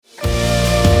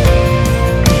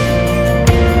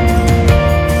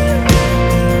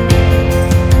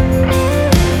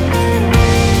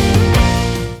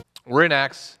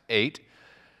Acts 8.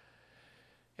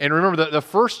 And remember, the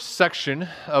first section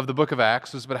of the book of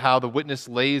Acts was about how the witness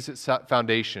lays its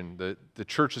foundation. The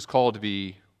church is called to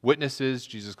be witnesses.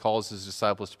 Jesus calls his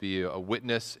disciples to be a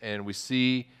witness. And we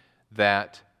see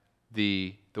that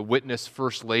the witness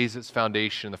first lays its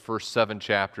foundation in the first 7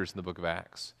 chapters in the book of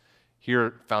Acts. Here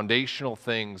are foundational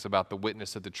things about the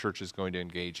witness that the church is going to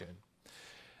engage in.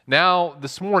 Now,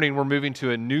 this morning, we're moving to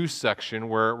a new section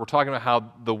where we're talking about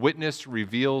how the witness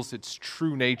reveals its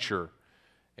true nature.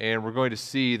 And we're going to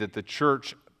see that the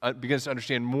church begins to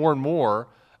understand more and more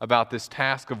about this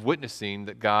task of witnessing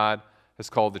that God has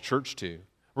called the church to.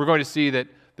 We're going to see that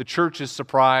the church is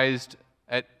surprised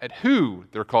at who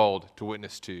they're called to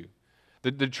witness to.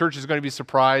 The church is going to be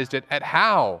surprised at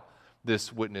how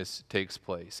this witness takes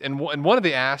place. And one of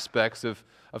the aspects of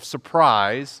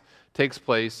surprise takes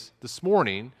place this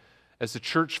morning as the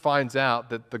church finds out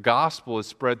that the gospel is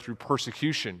spread through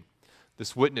persecution.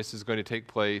 This witness is going to take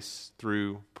place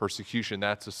through persecution.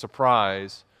 That's a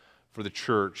surprise for the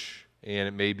church, and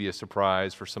it may be a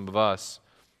surprise for some of us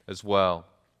as well.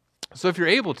 So if you're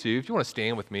able to, if you want to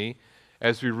stand with me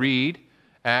as we read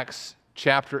Acts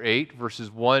chapter 8, verses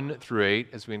 1 through 8,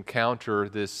 as we encounter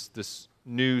this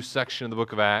new section of the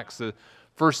book of Acts. The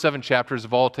first 7 chapters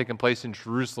have all taken place in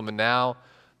Jerusalem, and now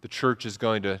the church is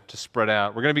going to spread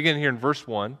out. We're going to begin here in verse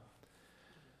 1.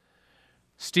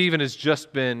 Stephen has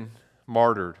just been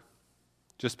martyred,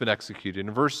 just been executed.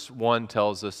 And verse 1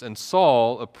 tells us, "And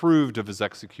Saul approved of his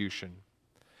execution.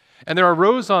 And there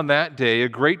arose on that day a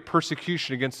great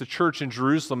persecution against the church in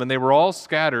Jerusalem, and they were all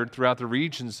scattered throughout the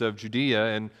regions of Judea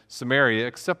and Samaria,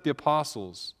 except the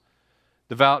apostles.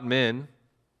 Devout men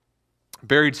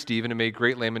buried Stephen and made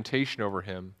great lamentation over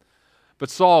him. But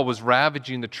Saul was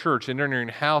ravaging the church, and entering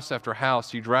house after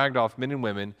house, he dragged off men and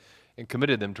women and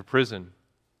committed them to prison.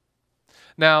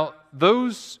 Now,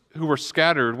 those who were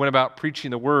scattered went about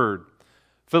preaching the word.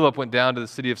 Philip went down to the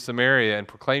city of Samaria and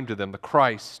proclaimed to them the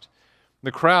Christ.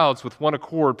 The crowds with one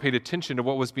accord paid attention to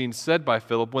what was being said by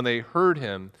Philip when they heard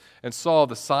him and saw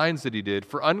the signs that he did.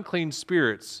 For unclean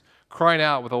spirits, crying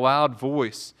out with a loud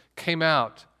voice, came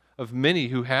out of many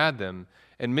who had them,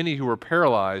 and many who were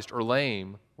paralyzed or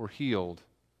lame were healed.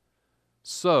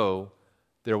 So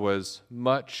there was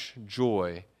much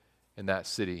joy in that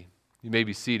city." You may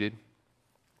be seated.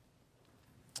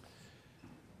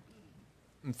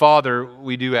 And Father,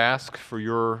 we do ask for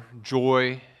your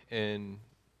joy in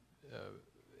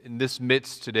this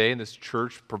midst today, in this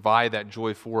church. Provide that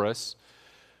joy for us.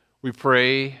 We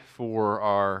pray for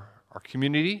our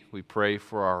community. We pray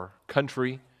for our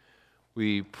country.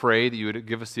 We pray that you would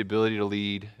give us the ability to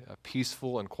lead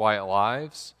peaceful and quiet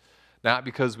lives, not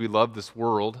because we love this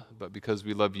world, but because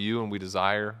we love you and we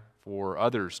desire for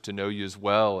others to know you as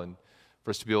well, and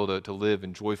for us to be able to live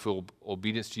in joyful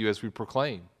obedience to you as we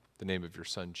proclaim the name of your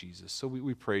Son, Jesus. So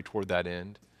we pray toward that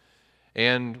end.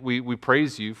 And we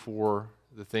praise you for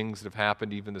the things that have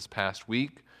happened even this past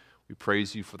week. We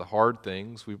praise you for the hard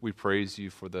things. We praise you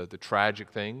for the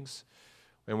tragic things.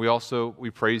 And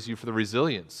we praise you for the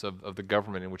resilience of the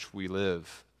government in which we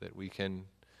live, that we can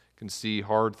see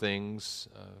hard things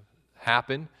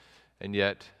happen, and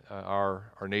yet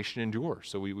our nation endures.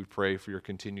 So we pray for your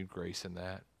continued grace in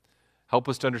that. Help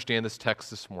us to understand this text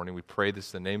this morning. We pray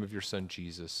this in the name of your Son,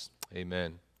 Jesus.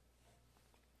 Amen.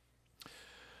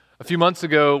 A few months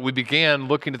ago, we began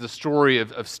looking at the story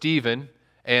of Stephen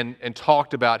and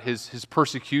talked about his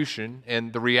persecution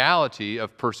and the reality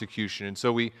of persecution. And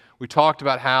so we talked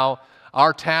about how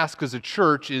our task as a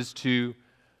church is to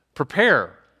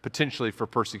prepare potentially for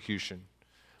persecution.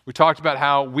 We talked about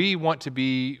how we want to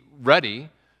be ready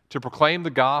to proclaim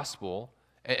the gospel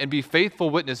and be faithful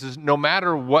witnesses no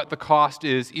matter what the cost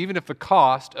is, even if the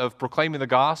cost of proclaiming the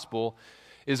gospel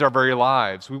is our very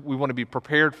lives. We want to be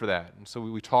prepared for that. And so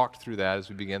we talked through that as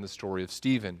we began the story of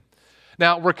Stephen.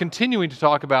 Now, we're continuing to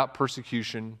talk about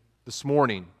persecution this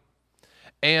morning.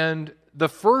 And the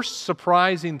first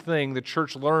surprising thing the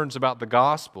church learns about the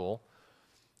gospel,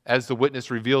 as the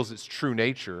witness reveals its true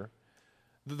nature,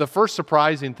 the first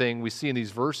surprising thing we see in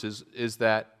these verses is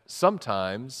that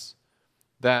sometimes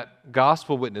that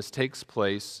gospel witness takes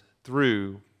place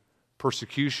through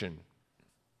persecution.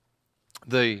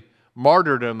 The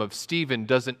martyrdom of Stephen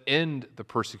doesn't end the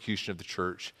persecution of the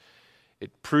church.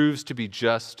 It proves to be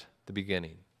just the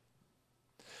beginning.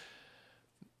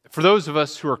 For those of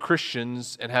us who are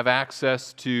Christians and have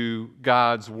access to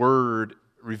God's word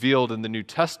revealed in the New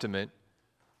Testament,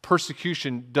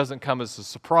 persecution doesn't come as a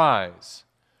surprise.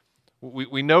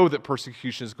 We know that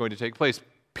persecution is going to take place.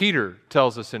 Peter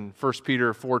tells us in 1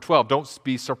 Peter 4:12, don't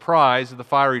be surprised at the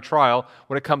fiery trial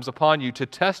when it comes upon you to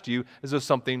test you as though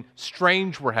something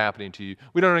strange were happening to you.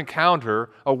 We don't encounter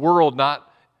a world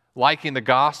not liking the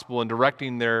gospel and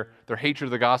directing their hatred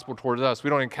of the gospel towards us. We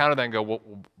don't encounter that and go, well,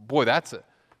 boy, that's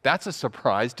a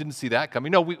surprise. Didn't see that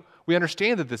coming. No, we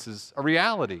understand that this is a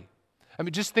reality. I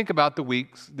mean, just think about the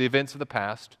events of the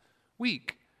past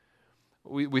week.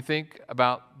 We think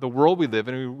about the world we live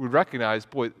in, and we recognize,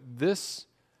 boy, this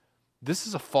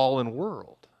is a fallen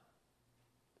world.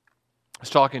 I was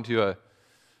talking to a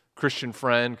Christian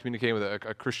friend, communicating with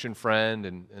a Christian friend,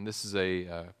 and this is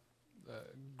a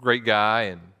great guy,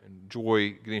 and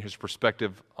enjoy getting his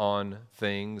perspective on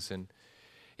things. And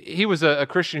he was a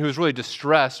Christian who was really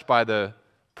distressed by the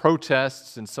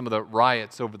protests and some of the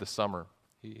riots over the summer.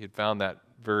 He had found that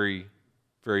very,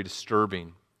 very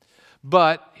disturbing.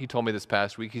 But he told me this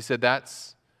past week, he said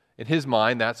in his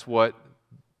mind, that's what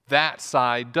that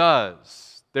side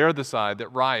does. They're the side that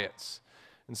riots.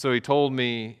 And so he told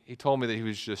me that he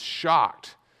was just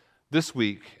shocked this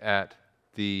week at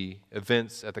the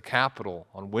events at the Capitol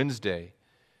on Wednesday.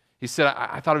 He said,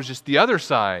 I thought it was just the other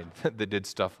side that did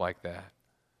stuff like that.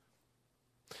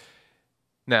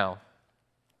 Now,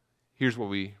 here's what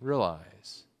we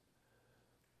realize.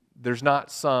 There's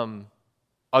not some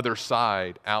other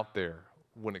side out there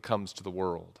when it comes to the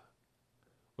world.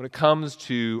 When it comes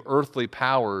to earthly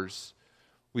powers,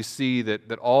 we see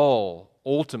that all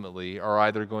ultimately are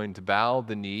either going to bow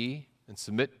the knee and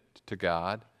submit to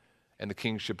God and the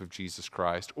kingship of Jesus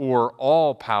Christ, or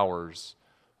all powers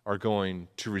are going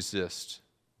to resist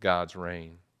God's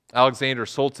reign. Alexander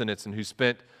Solzhenitsyn, who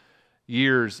spent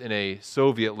years in a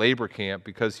Soviet labor camp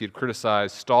because he had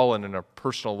criticized Stalin in a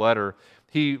personal letter,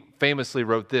 he famously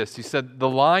wrote this. He said, the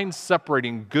line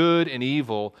separating good and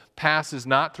evil passes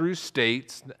not through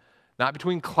states, not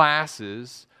between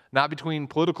classes, not between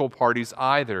political parties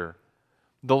either.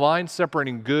 The line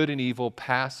separating good and evil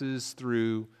passes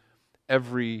through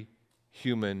every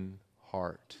human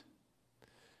heart.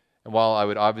 And while I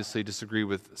would obviously disagree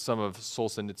with some of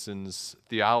Solzhenitsyn's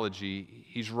theology,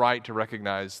 he's right to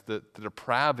recognize the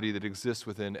depravity that exists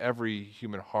within every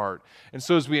human heart. And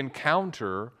so as we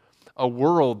encounter a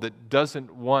world that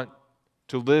doesn't want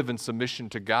to live in submission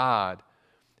to God,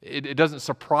 it doesn't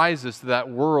surprise us that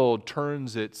world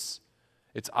turns its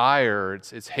ire,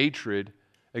 its hatred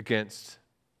against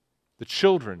the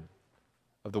children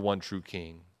of the one true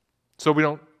King. So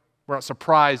we're not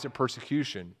surprised at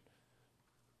persecution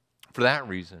for that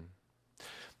reason.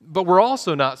 But we're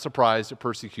also not surprised at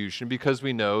persecution because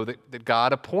we know that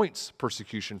God appoints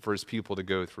persecution for his people to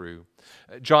go through.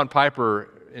 John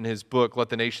Piper, in his book, Let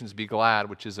the Nations Be Glad,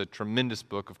 which is a tremendous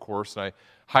book, of course, and I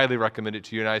highly recommend it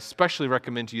to you, and I especially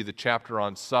recommend to you the chapter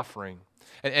on suffering.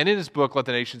 And in his book, Let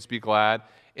the Nations Be Glad,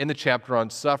 in the chapter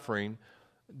on suffering,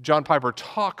 John Piper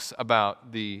talks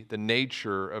about the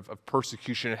nature of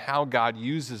persecution and how God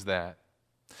uses that.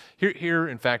 Here,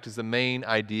 in fact, is the main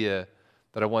idea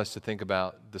that I want us to think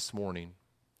about this morning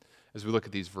as we look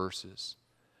at these verses.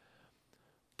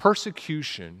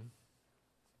 Persecution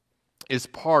is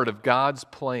part of God's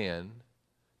plan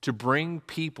to bring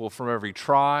people from every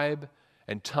tribe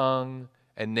and tongue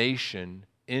and nation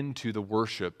into the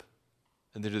worship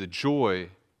and into the joy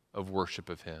of worship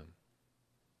of Him.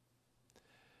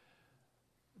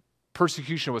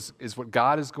 Persecution is what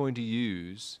God is going to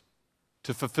use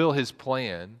to fulfill His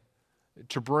plan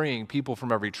to bring people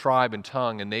from every tribe and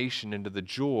tongue and nation into the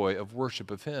joy of worship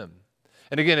of Him.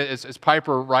 And again, as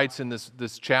Piper writes in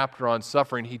this chapter on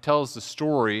suffering, he tells the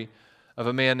story of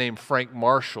a man named Frank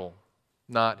Marshall,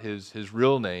 not his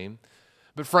real name.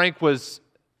 But Frank was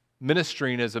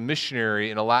ministering as a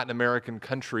missionary in a Latin American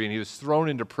country, and he was thrown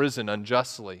into prison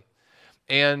unjustly.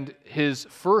 And his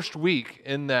first week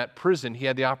in that prison, he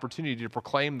had the opportunity to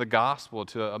proclaim the gospel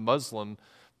to a Muslim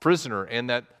prisoner, and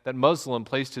that Muslim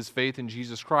placed his faith in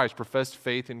Jesus Christ, professed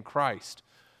faith in Christ.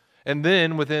 And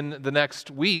then within the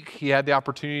next week, he had the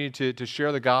opportunity to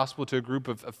share the gospel to a group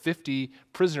of 50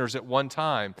 prisoners at one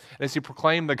time. And as he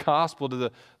proclaimed the gospel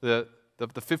to the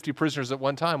 50 prisoners at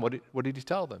one time, what did he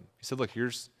tell them? He said, look,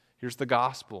 here's the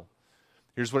gospel.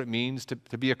 Here's what it means to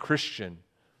be a Christian.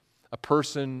 A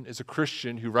person is a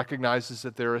Christian who recognizes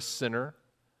that they're a sinner,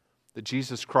 that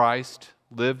Jesus Christ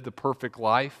lived the perfect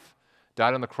life,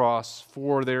 died on the cross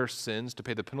for their sins, to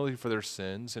pay the penalty for their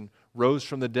sins, and rose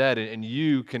from the dead. And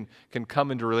you can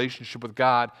come into relationship with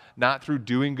God, not through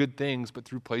doing good things, but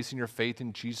through placing your faith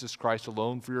in Jesus Christ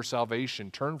alone for your salvation.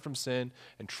 Turn from sin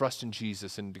and trust in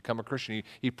Jesus and become a Christian.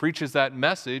 He preaches that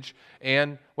message,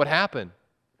 and what happened?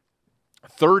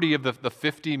 30 of the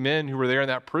 50 men who were there in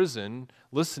that prison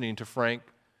listening to Frank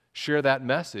share that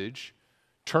message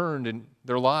turned in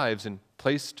their lives and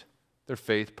placed their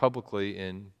faith publicly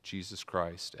in Jesus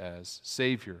Christ as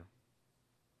Savior.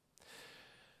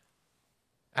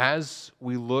 As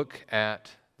we look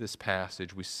at this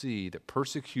passage, we see that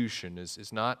persecution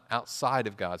is not outside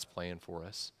of God's plan for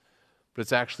us, but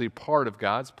it's actually part of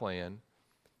God's plan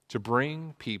to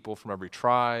bring people from every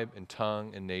tribe and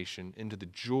tongue and nation into the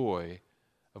joy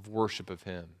of worship of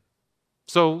Him.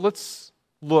 So let's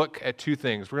look at two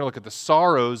things. We're going to look at the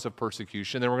sorrows of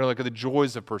persecution, then we're going to look at the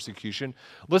joys of persecution.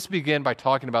 Let's begin by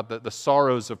talking about the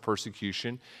sorrows of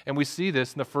persecution, and we see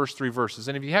this in the first three verses.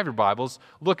 And if you have your Bibles,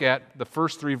 look at the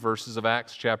first three verses of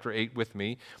Acts chapter 8 with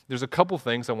me. There's a couple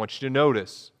things I want you to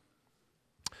notice.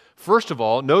 First of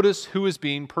all, notice who is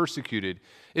being persecuted.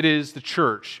 It is the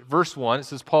church. Verse 1, it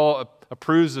says, Paul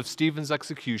approves of Stephen's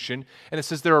execution, and it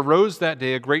says, there arose that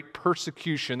day a great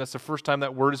persecution. That's the first time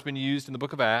that word has been used in the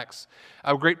book of Acts.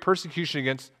 A great persecution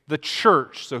against the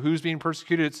church. So who's being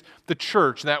persecuted? It's the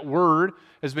church. And that word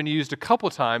has been used a couple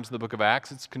times in the book of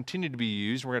Acts. It's continued to be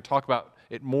used. We're going to talk about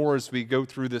it more as we go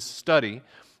through this study.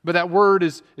 But that word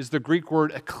is the Greek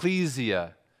word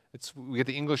ecclesia. We get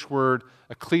the English word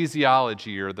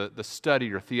ecclesiology, or the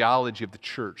study or theology of the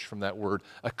church from that word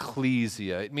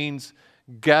ecclesia. It means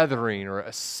gathering or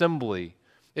assembly.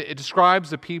 It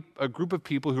describes a group of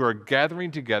people who are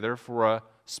gathering together for a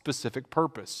specific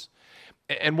purpose.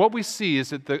 And what we see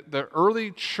is that the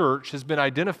early church has been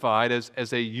identified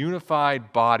as a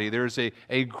unified body. There's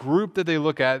a group that they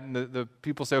look at, and the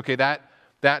people say, okay,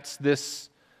 that's this,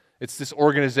 it's this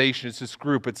organization, it's this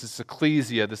group, it's this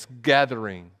ecclesia, this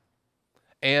gathering.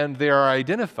 And they are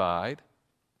identified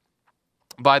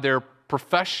by their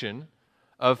profession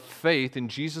of faith in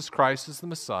Jesus Christ as the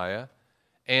Messiah,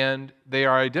 and they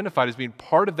are identified as being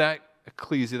part of that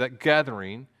ecclesia, that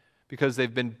gathering, because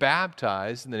they've been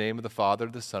baptized in the name of the Father,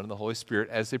 the Son, and the Holy Spirit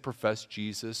as they profess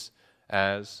Jesus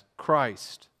as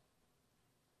Christ.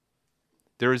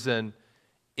 There is an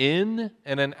in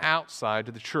and an outside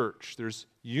to the church. There's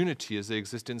unity as they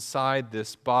exist inside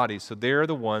this body. So they're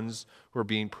the ones who are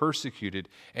being persecuted.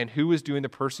 And who is doing the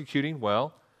persecuting?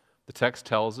 Well, the text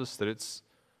tells us that it's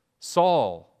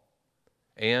Saul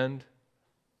and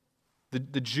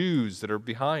the Jews that are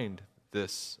behind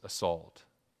this assault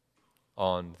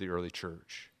on the early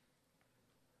church.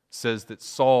 It says that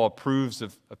Saul approves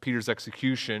of Peter's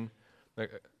execution,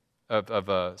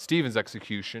 of Stephen's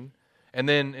execution. And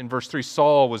then in verse 3,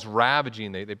 Saul was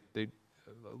ravaging.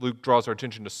 Luke draws our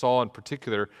attention to Saul in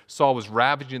particular. Saul was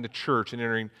ravaging the church and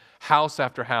entering house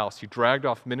after house. He dragged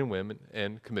off men and women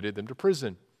and committed them to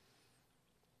prison.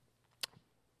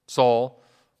 Saul,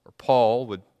 or Paul,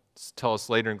 would tell us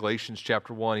later in Galatians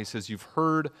chapter 1, he says, you've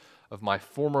heard of my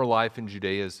former life in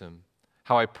Judaism,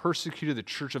 how I persecuted the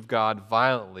church of God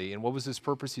violently. And what was his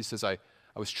purpose? He says, I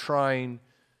was trying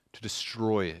to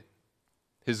destroy it.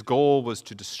 His goal was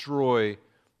to destroy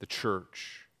the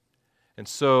church. And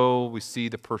so we see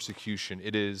the persecution.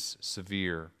 It is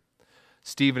severe.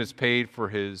 Stephen is paid for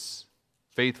his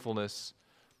faithfulness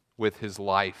with his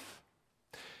life.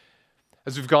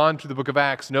 As we've gone through the book of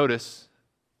Acts, notice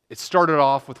it started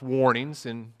off with warnings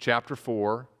in chapter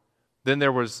 4. Then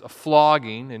there was a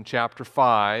flogging in chapter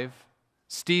 5.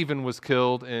 Stephen was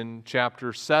killed in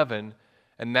chapter 7.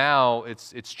 And now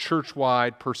it's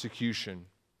church-wide persecution.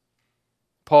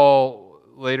 Paul,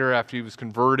 later after he was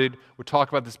converted, would talk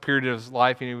about this period of his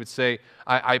life, and he would say,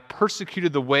 I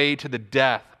persecuted the way to the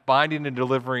death, binding and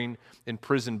delivering in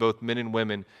prison both men and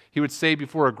women. He would say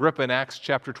before Agrippa in Acts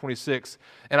chapter 26,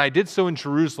 and I did so in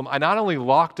Jerusalem. I not only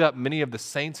locked up many of the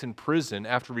saints in prison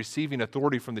after receiving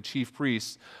authority from the chief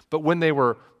priests, but when they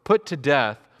were put to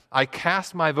death, I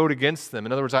cast my vote against them.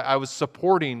 In other words, I was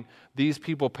supporting these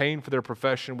people paying for their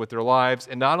profession with their lives.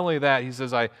 And not only that, he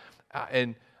says, I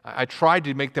tried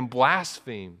to make them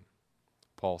blaspheme,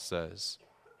 Paul says.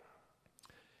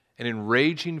 And in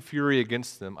raging fury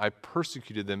against them, I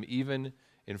persecuted them even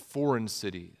in foreign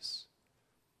cities.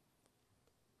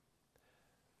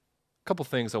 A couple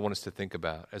things I want us to think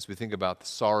about as we think about the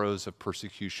sorrows of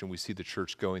persecution we see the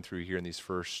church going through here in these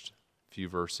first few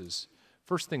verses.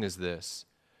 First thing is this.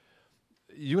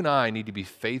 You and I need to be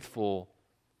faithful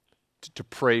to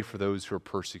pray for those who are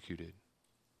persecuted.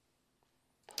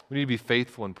 We need to be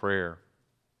faithful in prayer.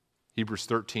 Hebrews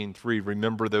 13:3,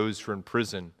 remember those who are in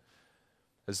prison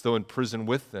as though in prison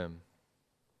with them.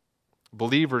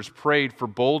 Believers prayed for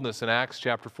boldness in Acts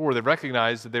chapter 4. They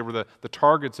recognized that they were the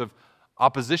targets of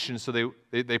opposition, so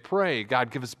they pray,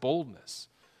 God, give us boldness.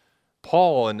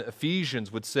 Paul in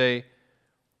Ephesians would say,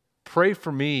 pray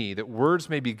for me that words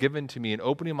may be given to me in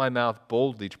opening my mouth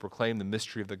boldly to proclaim the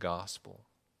mystery of the gospel.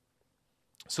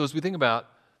 So as we think about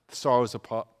the sorrows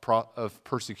of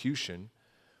persecution,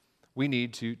 we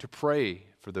need to pray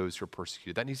for those who are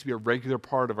persecuted. That needs to be a regular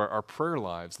part of our prayer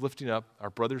lives, lifting up our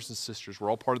brothers and sisters. We're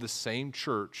all part of the same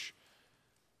church,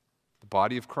 the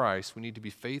body of Christ. We need to be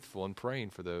faithful in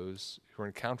praying for those who are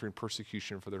encountering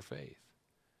persecution for their faith.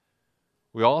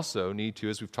 We also need to,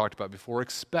 as we've talked about before,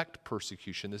 expect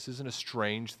persecution. This isn't a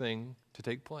strange thing to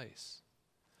take place.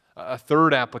 A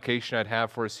third application I'd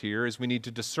have for us here is we need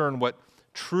to discern what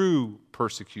true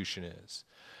persecution is.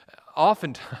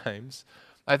 Oftentimes,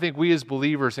 I think we as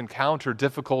believers encounter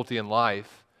difficulty in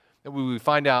life, and we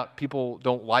find out people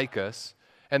don't like us,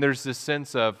 and there's this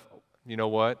sense of, you know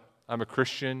what, I'm a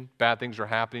Christian, bad things are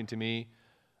happening to me,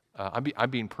 I'm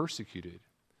being persecuted.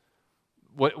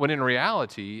 When in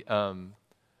reality,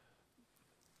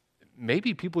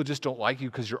 maybe people just don't like you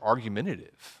because you're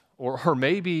argumentative. Or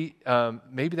maybe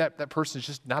that person is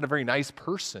just not a very nice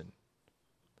person.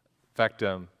 In fact,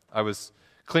 I was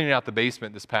cleaning out the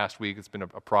basement this past week. It's been a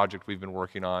project we've been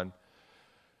working on,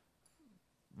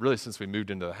 really since we moved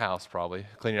into the house, probably,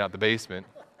 cleaning out the basement.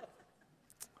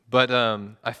 But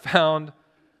I found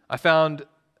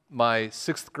my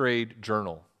 6th grade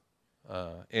journal.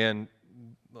 And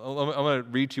I'm going to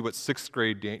read to you what 6th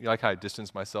grade, you like how I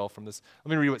distanced myself from this? Let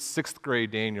me read what 6th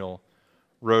grade Daniel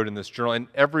wrote in this journal. And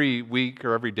every week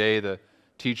or every day, the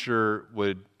teacher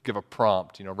would give a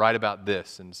prompt, write about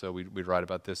this. And so we'd write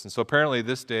about this. And so apparently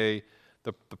this day,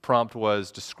 the prompt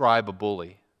was describe a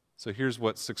bully. So here's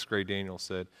what 6th grade Daniel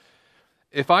said.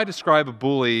 If I describe a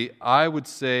bully, I would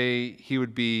say he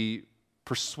would be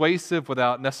persuasive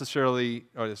without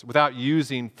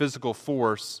using physical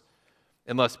force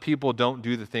unless people don't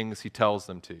do the things he tells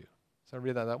them to. So I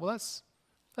read that. Well, that's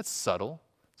subtle.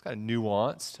 It's kind of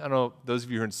nuanced. I don't know, those of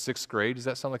you who are in 6th grade, does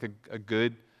that sound like a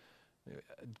good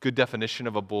definition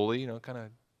of a bully? Kind of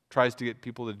tries to get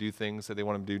people to do things that they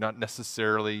want them to do, not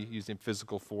necessarily using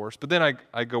physical force. But then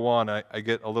I go on, I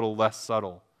get a little less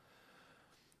subtle.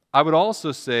 I would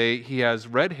also say he has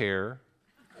red hair,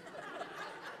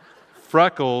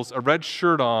 freckles, a red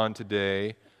shirt on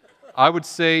today. I would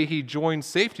say he joined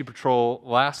safety patrol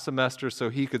last semester so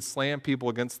he could slam people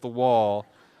against the wall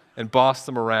and boss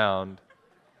them around.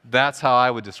 That's how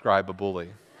I would describe a bully.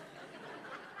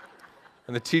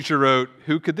 And the teacher wrote,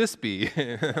 who could this be?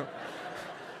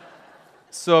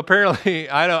 So apparently,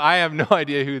 I have no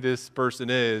idea who this person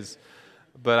is,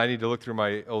 but I need to look through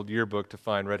my old yearbook to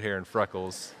find red hair and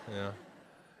freckles.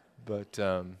 But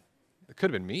it could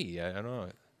have been me. I don't know.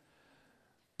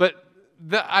 But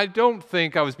I don't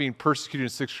think I was being persecuted in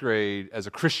 6th grade as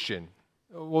a Christian.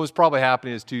 What was probably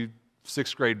happening is 2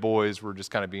 6th grade boys were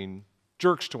just kind of being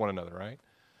jerks to one another, right?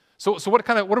 So what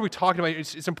are we talking about?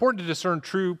 It's important to discern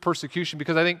true persecution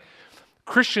because I think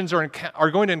Christians are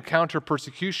going to encounter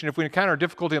persecution. If we encounter a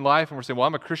difficulty in life and we're saying, well,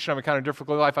 I'm a Christian, I'm encountering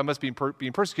difficulty in life, I must be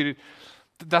being persecuted,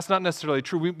 that's not necessarily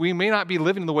true. We may not be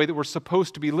living the way that we're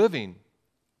supposed to be living.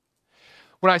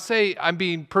 When I say I'm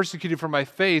being persecuted for my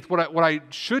faith, what I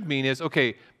should mean is,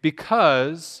 okay,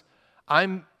 because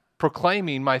I'm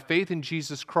proclaiming my faith in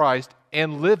Jesus Christ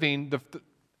and living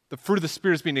the fruit of the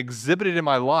Spirit is being exhibited in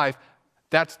my life,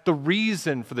 that's the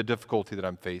reason for the difficulty that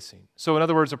I'm facing. So in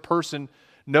other words, a person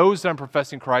knows that I'm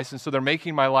professing Christ, and so they're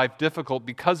making my life difficult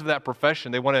because of that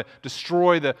profession. They want to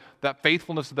destroy that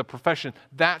faithfulness of the profession.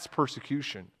 That's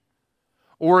persecution.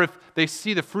 Or if they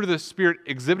see the fruit of the Spirit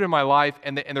exhibited in my life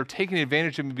and they're taking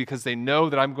advantage of me because they know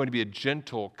that I'm going to be a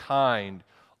gentle, kind,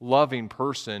 loving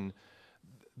person,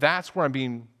 that's where I'm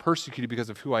being persecuted because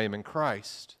of who I am in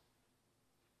Christ.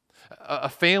 A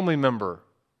family member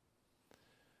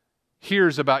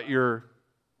hears about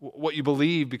what you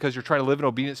believe because you're trying to live in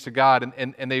obedience to God,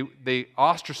 and they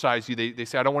ostracize you. They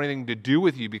say, I don't want anything to do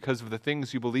with you because of the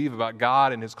things you believe about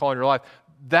God and His call in your life.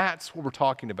 That's what we're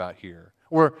talking about here.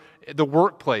 Or the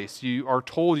workplace, you are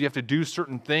told you have to do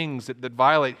certain things that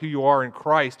violate who you are in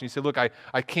Christ. And you say, look,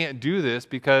 I can't do this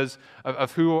because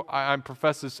of who I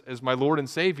profess as my Lord and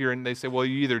Savior. And they say, well,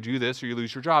 you either do this or you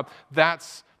lose your job.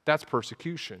 That's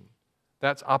persecution.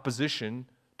 That's opposition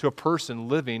to a person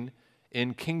living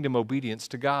in kingdom obedience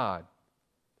to God.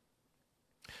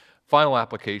 Final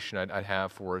application I'd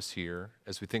have for us here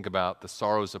as we think about the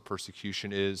sorrows of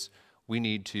persecution is we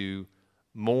need to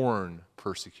mourn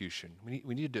persecution.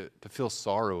 We need to feel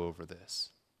sorrow over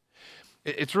this.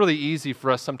 It's really easy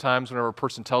for us sometimes whenever a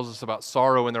person tells us about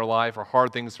sorrow in their life or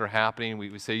hard things that are happening,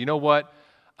 we say, you know what?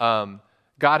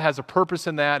 God has a purpose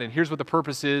in that, and here's what the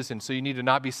purpose is, and so you need to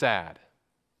not be sad.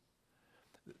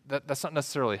 That's not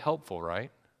necessarily helpful,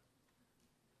 right?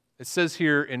 It says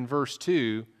here in verse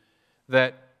 2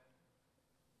 that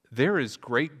there is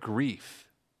great grief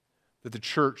that the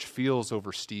church feels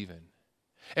over Stephen.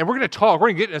 And we're going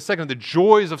to get in a second the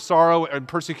joys of sorrow and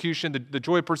persecution, the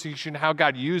joy of persecution, how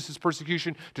God uses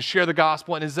persecution to share the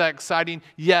gospel. And is that exciting?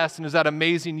 Yes. And is that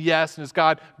amazing? Yes. And is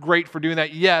God great for doing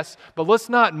that? Yes. But let's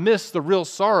not miss the real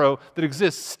sorrow that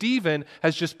exists. Stephen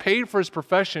has just paid for his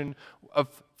profession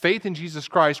of faith in Jesus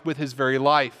Christ with his very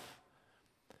life.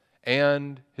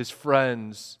 And his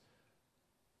friends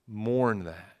mourn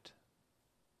that.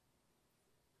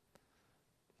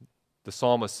 The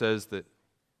psalmist says that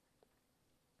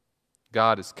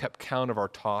God has kept count of our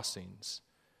tossings.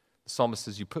 The psalmist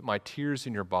says, you put my tears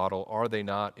in your bottle, are they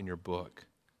not in your book?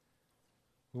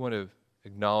 We want to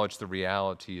acknowledge the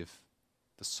reality of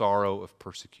the sorrow of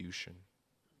persecution.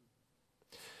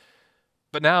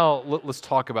 But now let's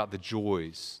talk about the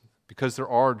joys, because there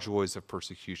are joys of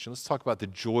persecution. Let's talk about the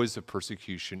joys of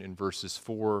persecution in verses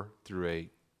 4 through 8.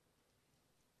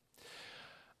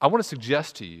 I want to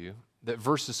suggest to you that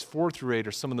verses 4 through 8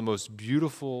 are some of the most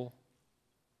beautiful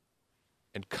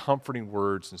and comforting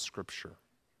words in Scripture.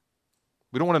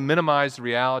 We don't want to minimize the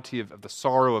reality of the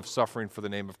sorrow of suffering for the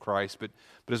name of Christ, but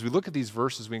as we look at these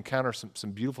verses, we encounter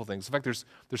some beautiful things. In fact,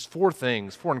 there's four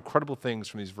incredible things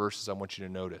from these verses I want you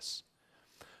to notice.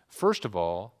 First of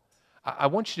all, I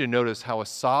want you to notice how a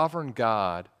sovereign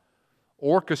God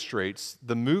orchestrates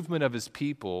the movement of his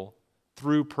people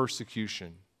through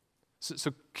persecution.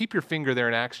 So keep your finger there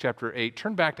in Acts chapter 8.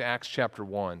 Turn back to Acts chapter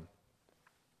 1.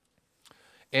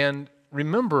 And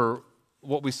remember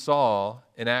what we saw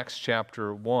in Acts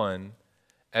chapter 1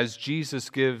 as Jesus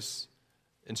gives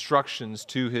instructions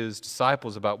to his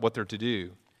disciples about what they're to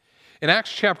do. In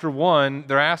Acts chapter 1,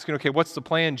 they're asking, okay, what's the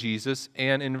plan, Jesus?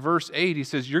 And in verse 8, he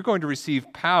says, you're going to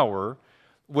receive power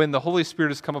when the Holy Spirit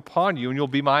has come upon you, and you'll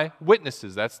be my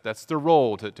witnesses. That's their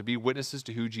role, to be witnesses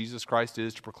to who Jesus Christ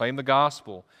is, to proclaim the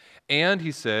gospel. And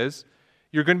he says,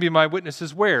 you're going to be my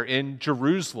witnesses where? In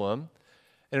Jerusalem,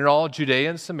 and in all Judea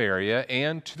and Samaria,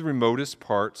 and to the remotest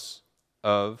parts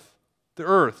of the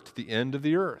earth, to the end of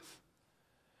the earth.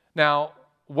 Now,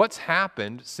 what's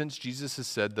happened since Jesus has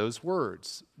said those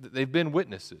words? They've been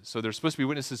witnesses. So they're supposed to be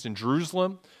witnesses in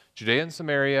Jerusalem, Judea and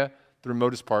Samaria, the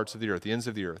remotest parts of the earth, the ends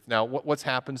of the earth. Now, what's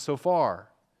happened so far?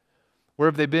 Where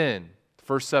have they been? The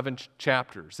first 7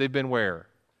 chapters. They've been where?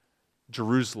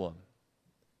 Jerusalem.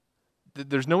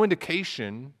 There's no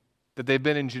indication that they've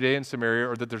been in Judea and Samaria,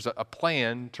 or that there's a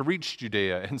plan to reach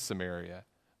Judea and Samaria,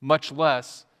 much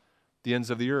less the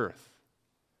ends of the earth.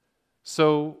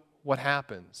 So what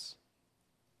happens?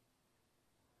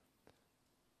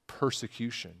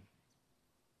 Persecution.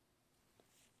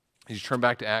 As you turn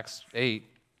back to Acts 8,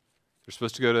 they're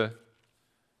supposed to go to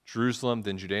Jerusalem,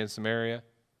 then Judea and Samaria.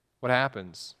 What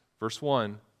happens? Verse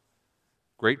 1,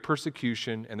 great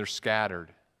persecution, and they're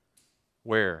scattered.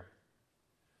 Where?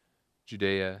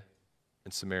 Judea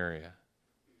and Samaria,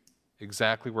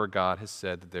 exactly where God has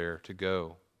said that they're to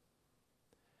go.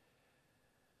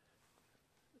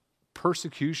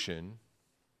 Persecution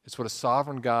is what a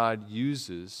sovereign God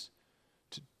uses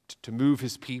to move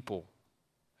his people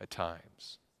at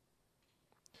times.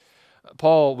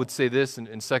 Paul would say this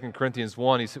in 2 Corinthians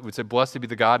 1. He would say, blessed be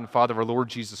the God and Father of our Lord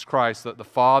Jesus Christ, the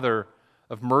Father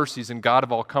of mercies and God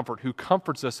of all comfort, who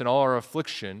comforts us in all our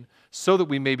affliction, so that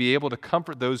we may be able to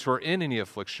comfort those who are in any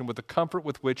affliction with the comfort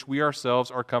with which we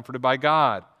ourselves are comforted by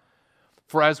God.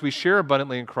 For as we share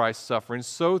abundantly in Christ's sufferings,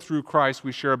 so through Christ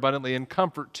we share abundantly in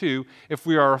comfort too, if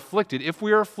we are afflicted. If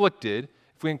we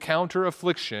encounter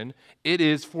affliction, it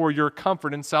is for your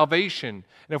comfort and salvation.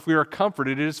 And if we are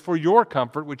comforted, it is for your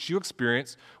comfort, which you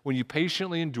experience when you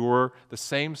patiently endure the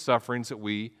same sufferings that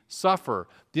we suffer.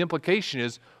 The implication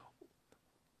is,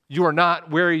 you are not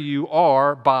where you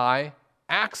are by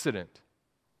accident.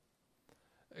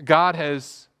 God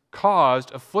has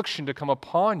caused affliction to come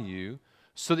upon you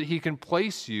so that he can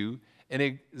place you in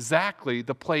exactly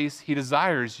the place he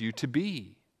desires you to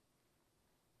be.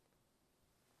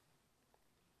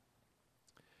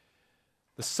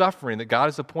 The suffering that God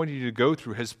has appointed you to go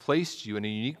through has placed you in a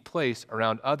unique place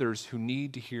around others who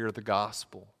need to hear the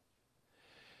gospel.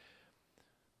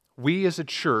 We as a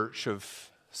church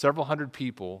of several hundred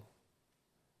people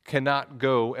cannot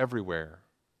go everywhere.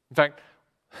 In fact,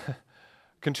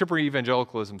 contemporary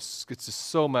evangelicalism gets just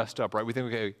so messed up, right? We think,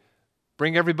 okay,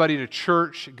 bring everybody to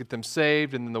church, get them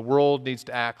saved, and then the world needs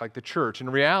to act like the church. In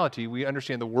reality, we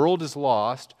understand the world is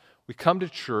lost. We come to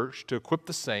church to equip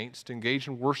the saints, to engage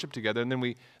in worship together, and then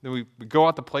we go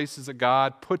out the places that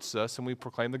God puts us and we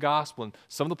proclaim the gospel. And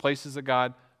some of the places that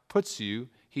God puts you,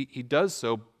 he does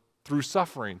so through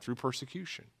suffering, through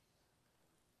persecution.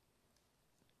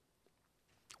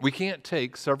 We can't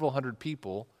take several hundred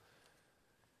people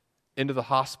into the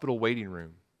hospital waiting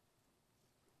room,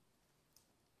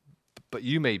 but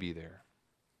you may be there.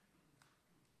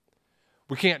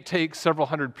 We can't take several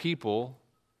hundred people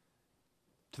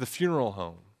to the funeral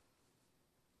home.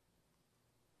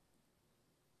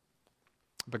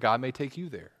 But God may take you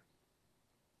there.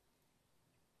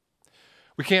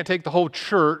 We can't take the whole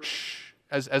church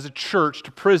as a church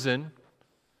to prison,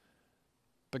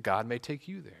 but God may take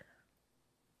you there.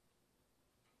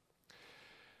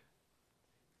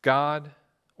 God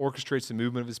orchestrates the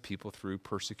movement of his people through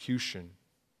persecution.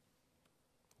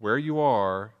 Where you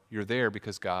are, you're there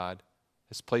because God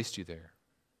has placed you there.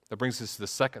 That brings us to the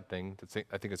second thing that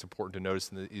I think it's important to notice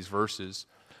in these verses.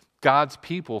 God's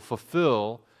people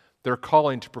fulfill their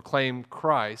calling to proclaim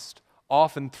Christ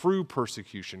often through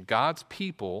persecution. God's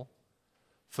people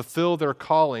fulfill their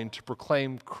calling to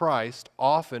proclaim Christ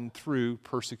often through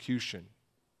persecution.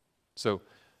 So,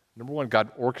 number one,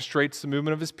 God orchestrates the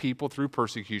movement of his people through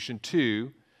persecution.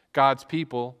 Two, God's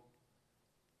people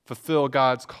fulfill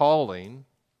God's calling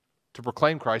to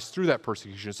proclaim Christ through that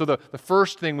persecution. So the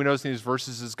first thing we notice in these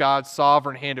verses is God's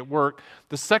sovereign hand at work.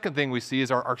 The second thing we see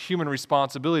is our human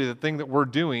responsibility, the thing that we're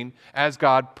doing as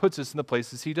God puts us in the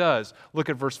places he does. Look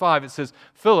at verse 5. It says,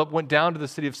 Philip went down to the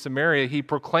city of Samaria. He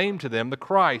proclaimed to them the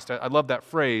Christ. I love that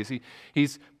phrase.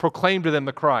 He's proclaimed to them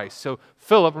the Christ. So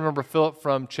Philip, remember Philip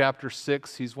from chapter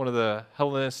 6. He's one of the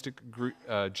Hellenistic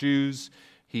Jews.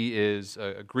 He is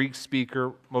a Greek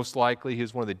speaker, most likely. He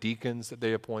is one of the deacons that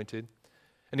they appointed.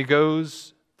 And he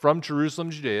goes from Jerusalem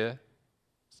through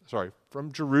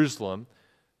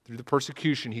the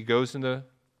persecution, he goes in the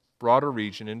broader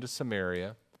region into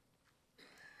Samaria.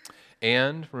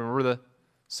 And remember, the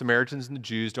Samaritans and the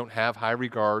Jews don't have high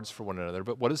regards for one another.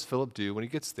 But what does Philip do when he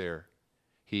gets there?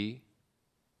 He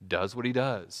does what he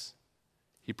does.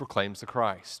 He proclaims the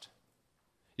Christ.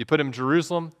 You put him in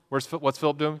Jerusalem, what's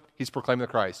Philip doing? He's proclaiming the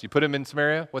Christ. You put him in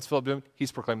Samaria, what's Philip doing?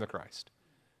 He's proclaiming the Christ.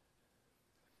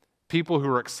 People who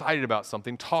are excited about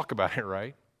something talk about it,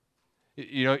 right?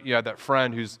 You know, you have that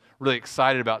friend who's really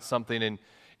excited about something, and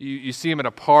you see him at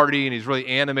a party, and he's really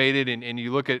animated, and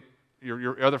you look at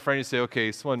your other friend and you say,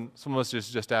 okay, someone must have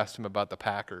just asked him about the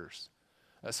Packers.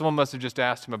 Someone must have just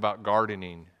asked him about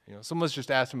gardening. You know, someone must have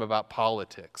just asked him about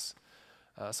politics.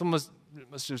 Someone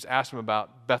must have just asked him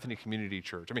about Bethany Community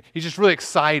Church. I mean, he's just really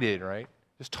excited, right?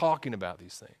 Just talking about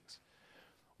these things.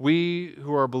 We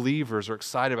who are believers are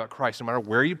excited about Christ. No matter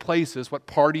where you place us, what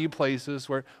party you place us,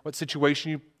 what situation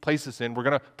you place us in, we're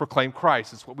going to proclaim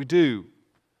Christ. It's what we do.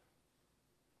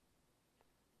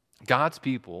 God's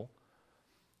people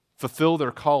fulfill their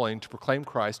calling to proclaim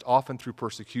Christ often through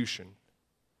persecution.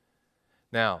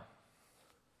 Now,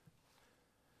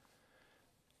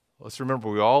 let's remember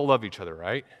we all love each other,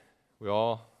 right?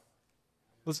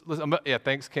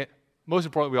 Thanks, Kent. Most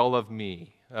importantly, we all love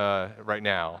me. Right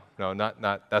now. No,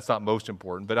 not that's not most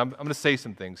important, but I'm going to say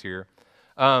some things here.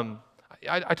 I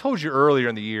told you earlier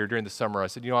in the year, during the summer, I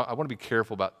said, I want to be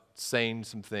careful about saying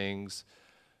some things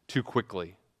too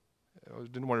quickly. I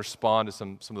didn't want to respond to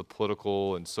some of the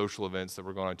political and social events that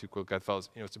were going on too quickly. I felt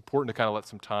it's important to kind of let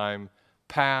some time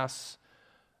pass.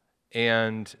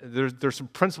 And there's some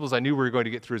principles I knew we were going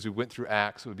to get through as we went through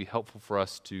Acts that would be helpful for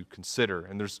us to consider.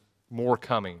 And there's more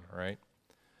coming, right?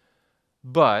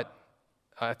 But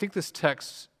I think this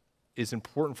text is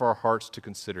important for our hearts to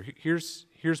consider. Here's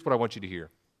what I want you to hear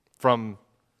from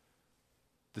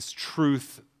this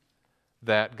truth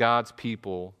that God's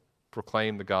people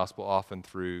proclaim the gospel often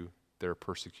through their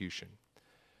persecution.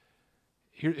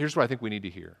 Here's what I think we need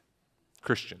to hear.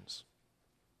 Christians,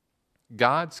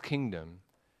 God's kingdom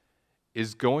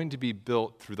is going to be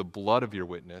built through the blood of your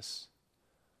witness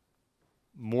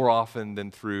more often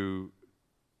than through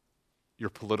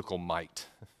your political might.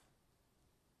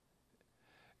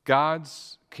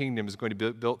 God's kingdom is going to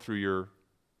be built through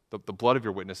the blood of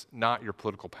your witness, not your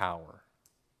political power.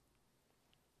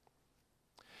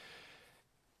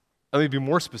 Let me be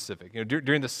more specific.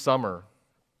 During the summer,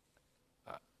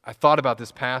 I thought about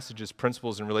this passage's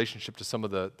principles in relationship to some of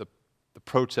the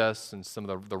protests and some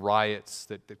of the riots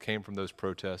that came from those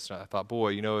protests. And I thought,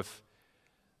 boy, if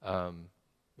I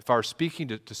were speaking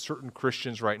to certain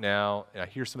Christians right now, and I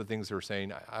hear some of the things they're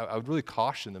saying, I would really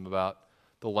caution them about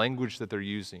the language that they're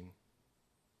using.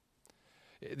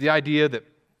 The idea that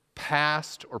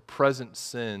past or present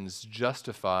sins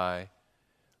justify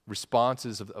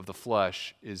responses of the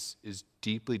flesh is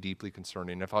deeply, deeply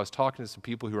concerning. And if I was talking to some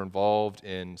people who are involved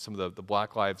in some of the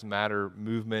Black Lives Matter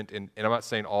movement, and I'm not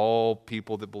saying all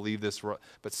people that believe this,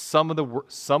 but some of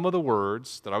the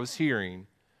words that I was hearing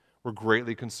were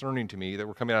greatly concerning to me that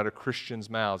were coming out of Christians'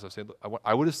 mouths.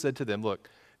 I would have said to them, look,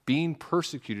 being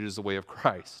persecuted is the way of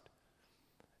Christ.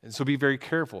 And so be very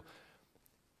careful.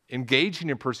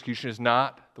 Engaging in persecution is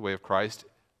not the way of Christ.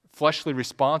 fleshly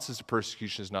responses to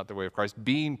persecution is not the way of Christ.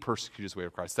 Being persecuted is the way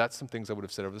of Christ. That's some things I would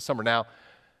have said over the summer. Now,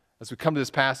 as we come to this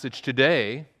passage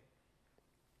today,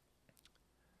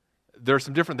 there are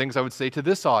some different things I would say to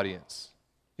this audience.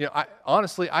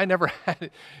 Honestly, I never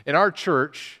had, in our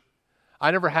church, I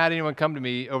never had anyone come to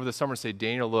me over the summer and say,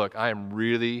 Daniel, look, I am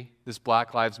really, this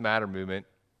Black Lives Matter movement,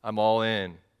 I'm all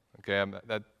in. Okay,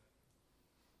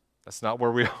 that's not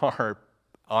where we are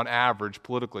on average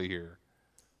politically here.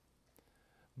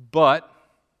 But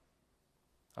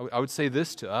I would say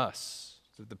this to us,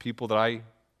 to the people that I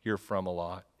hear from a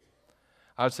lot.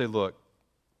 I would say, look,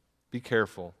 be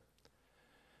careful.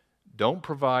 Don't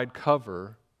provide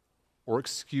cover or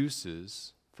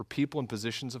excuses for people in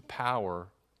positions of power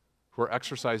who are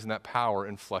exercising that power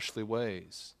in fleshly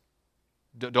ways.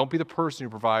 Don't be the person who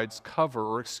provides cover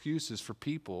or excuses for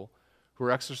people who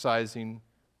are exercising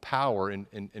power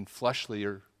in fleshly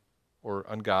or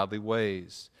ungodly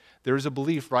ways. There is a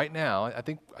belief right now, I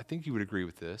think you would agree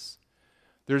with this,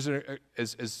 there's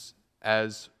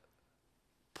as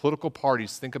political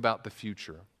parties think about the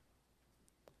future,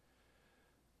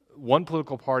 one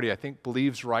political party, I think,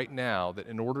 believes right now that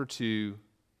in order to,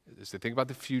 as they think about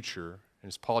the future, and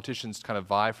as politicians kind of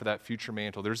vie for that future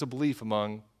mantle, there's a belief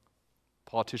among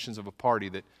politicians of a party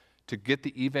that to get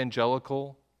the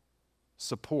evangelical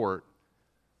support,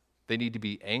 they need to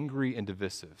be angry and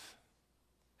divisive.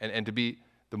 And to be,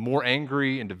 the more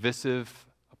angry and divisive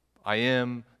I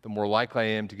am, the more likely I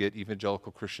am to get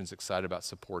evangelical Christians excited about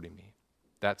supporting me.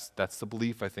 That's the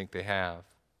belief I think they have.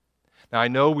 Now, I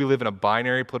know we live in a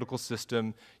binary political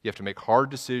system. You have to make hard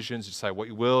decisions, decide what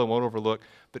you will and won't overlook.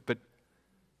 But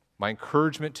my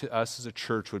encouragement to us as a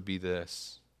church would be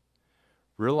this.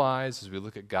 Realize as we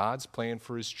look at God's plan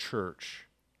for his church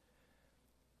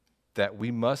that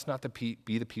we must not be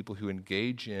the people who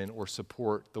engage in or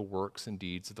support the works and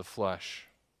deeds of the flesh.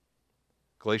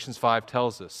 Galatians 5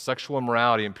 tells us sexual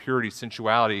immorality, impurity,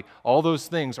 sensuality, all those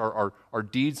things are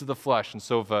deeds of the flesh. And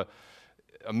so if a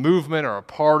movement or a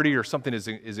party or something is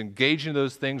engaging in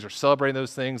those things or celebrating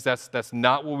those things, that's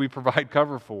not what we provide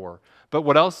cover for. But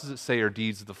what else does it say are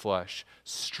deeds of the flesh?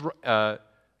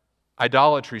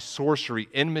 Idolatry, sorcery,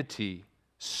 enmity,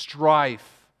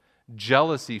 strife,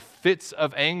 jealousy, fits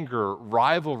of anger,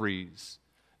 rivalries,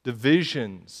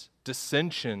 divisions,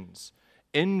 dissensions,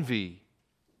 envy.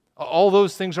 All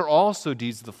those things are also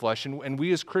deeds of the flesh, and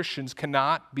we as Christians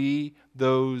cannot be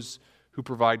those who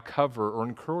provide cover or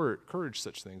encourage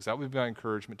such things. That would be my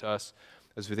encouragement to us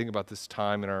as we think about this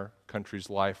time in our country's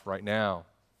life right now.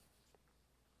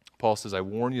 Paul says, I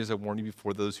warn you as I warned you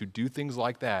before, those who do things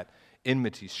like that,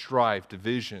 enmity, strife,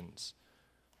 divisions,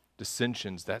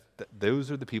 dissensions,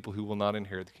 those are the people who will not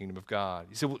inherit the kingdom of God.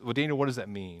 You say, well, Daniel, what does that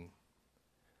mean?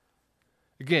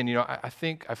 Again, I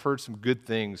think I've heard some good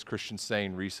things Christians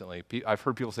saying recently. I've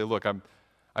heard people say, look,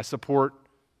 I support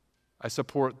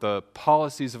the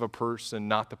policies of a person,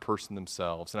 not the person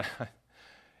themselves. And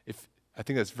I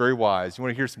think that's very wise. You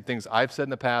want to hear some things I've said in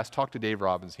the past? Talk to Dave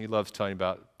Robbins. He loves telling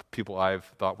about people I've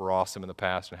thought were awesome in the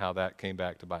past and how that came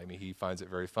back to bite me. He finds it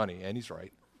very funny, and he's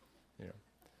right.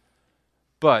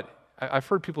 But I've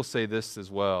heard people say this as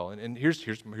well, and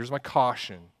here's my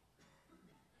caution.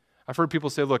 I've heard people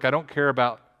say, look, I don't care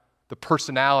about the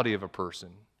personality of a person.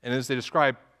 And as they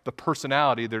describe the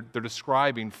personality, they're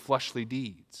describing fleshly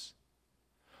deeds.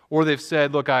 Or they've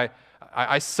said, look, I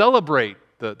celebrate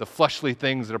the fleshly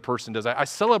things that a person does. I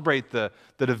celebrate the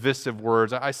divisive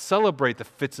words. I celebrate the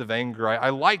fits of anger. I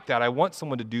like that. I want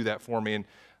someone to do that for me. And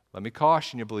let me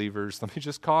caution you, believers. Let me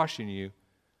just caution you.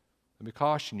 Let me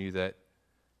caution you that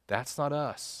that's not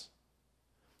us.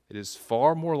 It is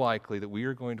far more likely that we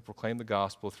are going to proclaim the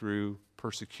gospel through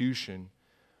persecution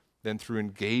than through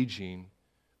engaging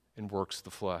in works of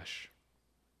the flesh.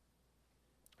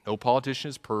 No politician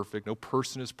is perfect. No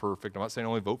person is perfect. I'm not saying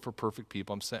only vote for perfect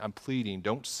people. I'm pleading,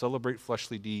 don't celebrate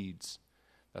fleshly deeds.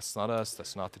 That's not us.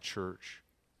 That's not the church.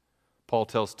 Paul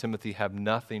tells Timothy, have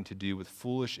nothing to do with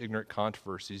foolish, ignorant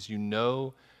controversies. You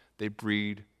know they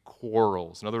breed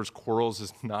quarrels. In other words, quarrels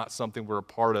is not something we're a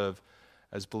part of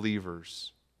as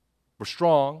believers. We're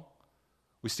strong.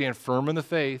 We stand firm in the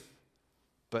faith,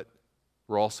 but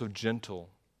we're also gentle.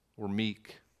 We're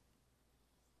meek.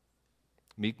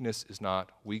 Meekness is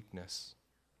not weakness.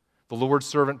 The Lord's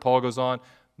servant, Paul goes on,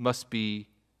 must be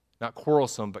not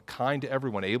quarrelsome, but kind to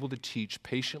everyone, able to teach,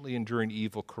 patiently enduring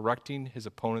evil, correcting his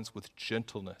opponents with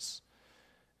gentleness.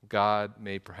 God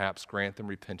may perhaps grant them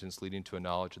repentance leading to a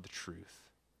knowledge of the truth,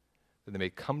 that they may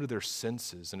come to their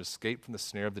senses and escape from the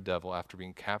snare of the devil after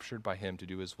being captured by him to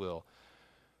do his will.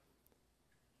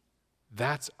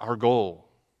 That's our goal.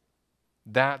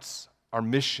 That's our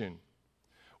mission.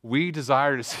 We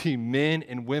desire to see men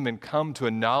and women come to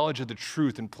a knowledge of the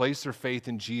truth and place their faith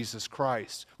in Jesus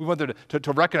Christ. We want them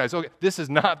to recognize, okay, this is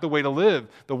not the way to live.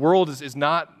 The world is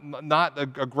not a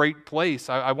great place.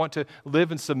 I want to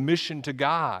live in submission to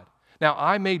God. Now,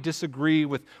 I may disagree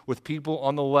with people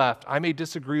on the left. I may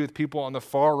disagree with people on the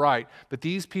far right, but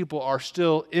these people are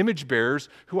still image bearers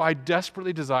who I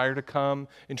desperately desire to come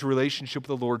into relationship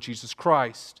with the Lord Jesus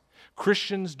Christ.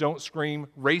 Christians don't scream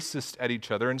racist at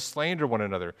each other and slander one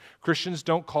another. Christians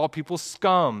don't call people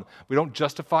scum. We don't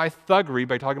justify thuggery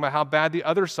by talking about how bad the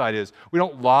other side is. We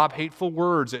don't lob hateful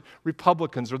words at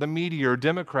Republicans or the media or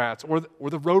Democrats or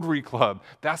the Rotary Club.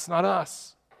 That's not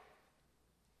us.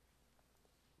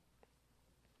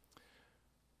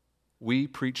 We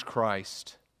preach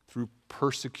Christ through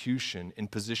persecution in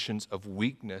positions of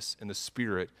weakness in the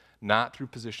spirit, not through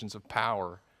positions of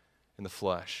power in the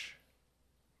flesh.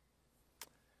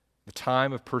 The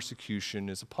time of persecution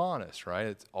is upon us, right?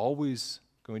 It's always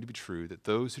going to be true that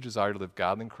those who desire to live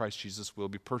godly in Christ Jesus will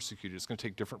be persecuted. It's going to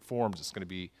take different forms. It's going to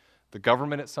be the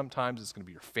government at some times. It's going to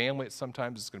be your family at some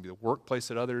times. It's going to be the workplace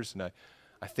at others. And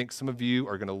I think some of you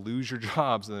are going to lose your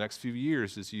jobs in the next few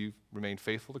years as you remain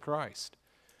faithful to Christ.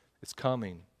 It's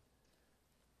coming.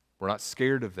 We're not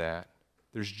scared of that.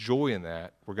 There's joy in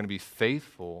that. We're going to be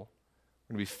faithful.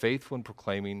 We're going to be faithful in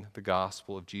proclaiming the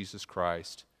gospel of Jesus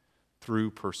Christ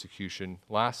through persecution.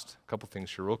 Last couple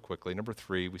things here real quickly. Number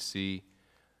 3, we see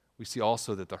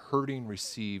also that the hurting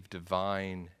receive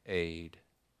divine aid.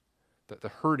 That the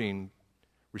hurting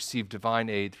receive divine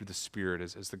aid through the Spirit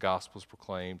as the gospel is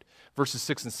proclaimed. Verses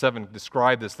 6 and 7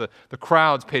 describe this. The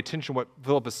crowds pay attention to what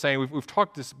Philip is saying. We've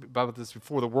talked about this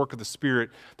before, the work of the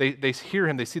Spirit. They hear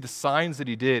him. They see the signs that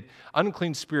he did.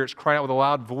 Unclean spirits crying out with a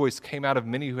loud voice came out of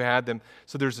many who had them.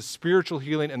 So there's a spiritual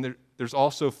healing and there's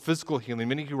also physical healing.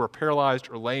 Many who were paralyzed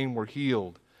or lame were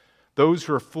healed. Those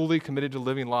who are fully committed to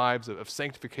living lives of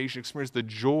sanctification experience the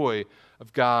joy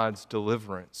of God's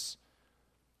deliverance.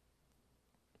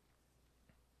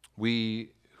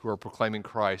 We who are proclaiming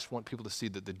Christ want people to see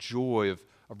that the joy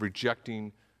of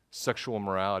rejecting sexual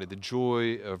immorality, the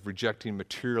joy of rejecting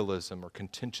materialism or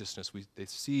contentiousness. They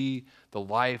see the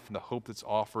life and the hope that's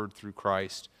offered through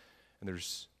Christ, and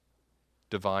there's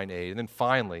divine aid. And then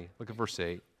finally, look at verse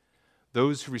 8.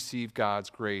 Those who receive God's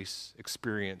grace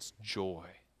experience joy.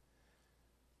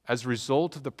 As a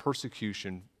result of the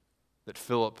persecution that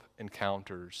Philip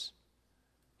encounters,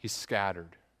 he's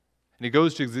scattered. And he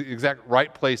goes to the exact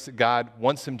right place that God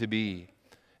wants him to be.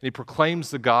 And he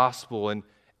proclaims the gospel. And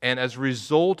as a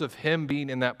result of him being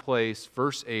in that place,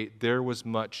 verse 8, there was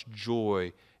much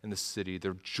joy in the city.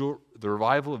 The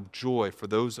revival of joy for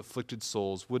those afflicted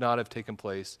souls would not have taken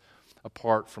place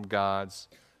apart from God's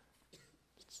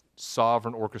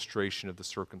sovereign orchestration of the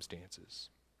circumstances.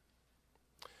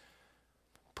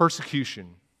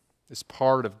 Persecution is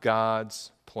part of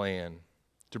God's plan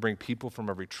to bring people from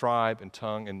every tribe and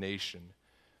tongue and nation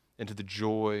into the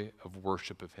joy of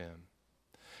worship of him.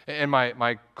 And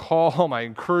my call, my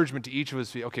encouragement to each of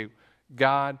us is, okay,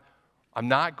 God, I'm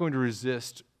not going to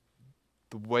resist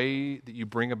the way that you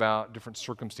bring about different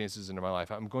circumstances into my life.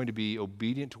 I'm going to be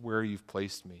obedient to where you've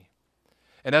placed me.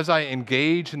 And as I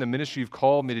engage in the ministry you've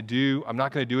called me to do, I'm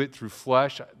not going to do it through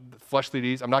fleshly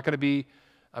deeds. I'm not going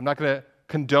to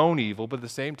condone evil, but at the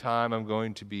same time, I'm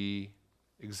going to be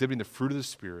exhibiting the fruit of the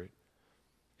Spirit,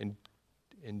 and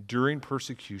enduring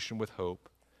persecution with hope,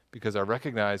 because I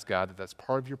recognize, God, that that's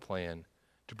part of your plan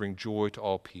to bring joy to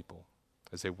all people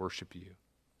as they worship you.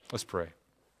 Let's pray.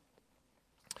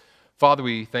 Father,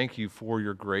 we thank you for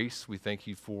your grace. We thank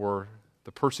you for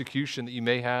the persecution that you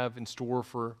may have in store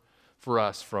for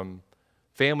us from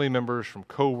family members, from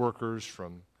co-workers,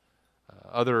 from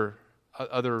other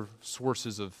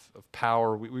sources of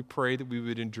power. We pray that we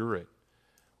would endure it.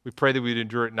 We pray that we'd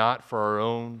endure it not for our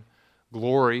own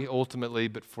glory ultimately,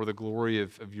 but for the glory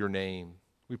of your name.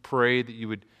 We pray that you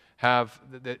would have,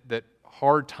 that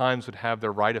hard times would have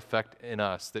their right effect in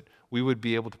us, that we would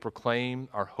be able to proclaim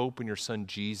our hope in your Son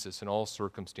Jesus in all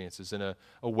circumstances in a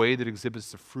way that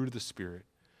exhibits the fruit of the Spirit.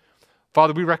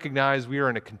 Father, we recognize we are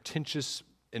in a contentious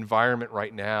environment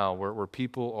right now where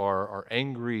people are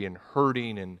angry and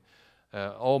hurting and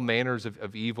all manners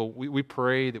of evil. We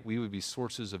pray that we would be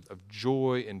sources of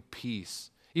joy and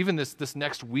peace. Even this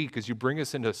next week, as you bring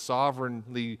us into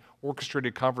sovereignly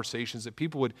orchestrated conversations, that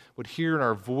people would hear in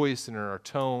our voice and in our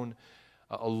tone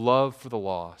a love for the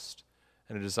lost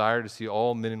and a desire to see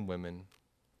all men and women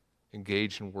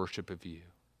engaged in worship of you.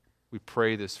 We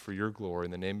pray this for your glory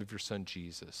in the name of your Son,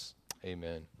 Jesus.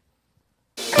 Amen.